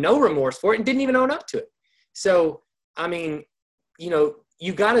showed no remorse for it and didn't even own up to it. So, I mean,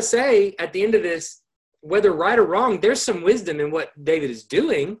 you got to say at the end of this, whether right or wrong, there's some wisdom in what David is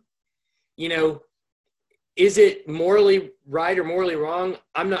doing. Is it morally right or morally wrong?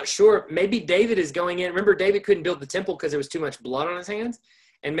 I'm not sure. Maybe David is going in. Remember, David couldn't build the temple because there was too much blood on his hands.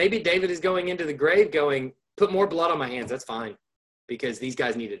 And maybe David is going into the grave going, put more blood on my hands. That's fine because these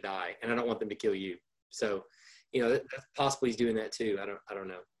guys need to die and I don't want them to kill you. So, that's possibly he's doing that too. I don't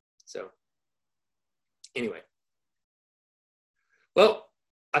know. So anyway, well,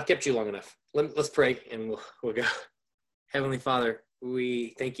 I've kept you long enough. Let's pray and we'll go. Heavenly Father,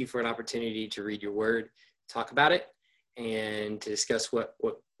 we thank you for an opportunity to read your word, talk about it, and to discuss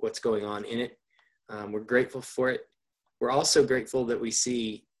what's going on in it. We're grateful for it. We're also grateful that we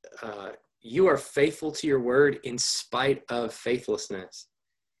see you are faithful to your word in spite of faithlessness.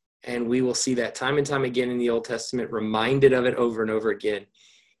 And we will see that time and time again in the Old Testament, reminded of it over and over again.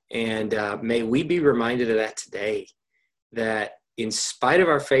 And may we be reminded of that today, that in spite of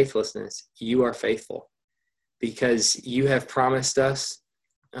our faithlessness, you are faithful because you have promised us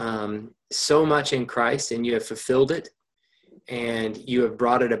so much in Christ and you have fulfilled it and you have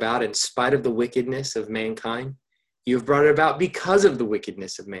brought it about in spite of the wickedness of mankind. You have brought it about because of the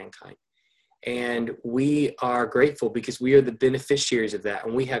wickedness of mankind. And we are grateful because we are the beneficiaries of that.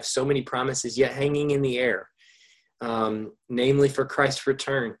 And we have so many promises yet hanging in the air, namely for Christ's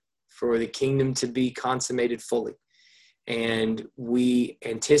return, for the kingdom to be consummated fully. And we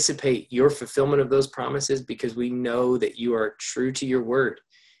anticipate your fulfillment of those promises because we know that you are true to your word.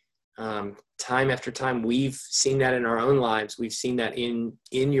 Time after time, we've seen that in our own lives. We've seen that in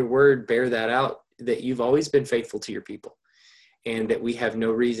your word, bear that out, that you've always been faithful to your people and that we have no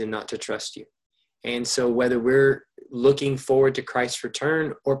reason not to trust you. And so whether we're looking forward to Christ's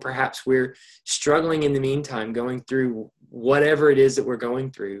return or perhaps we're struggling in the meantime, going through whatever it is that we're going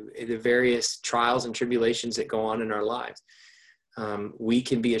through, the various trials and tribulations that go on in our lives, we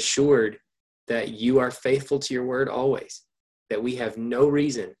can be assured that you are faithful to your word always, that we have no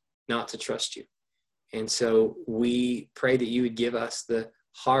reason not to trust you. And so we pray that you would give us the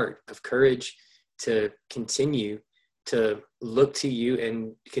heart of courage to continue to look to you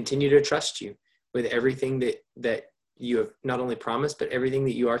and continue to trust you with everything that you have not only promised, but everything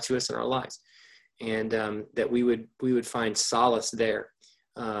that you are to us in our lives. And that we would find solace there,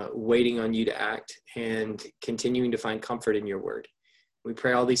 waiting on you to act and continuing to find comfort in your word. We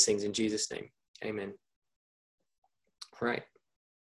pray all these things in Jesus' name. Amen. All right.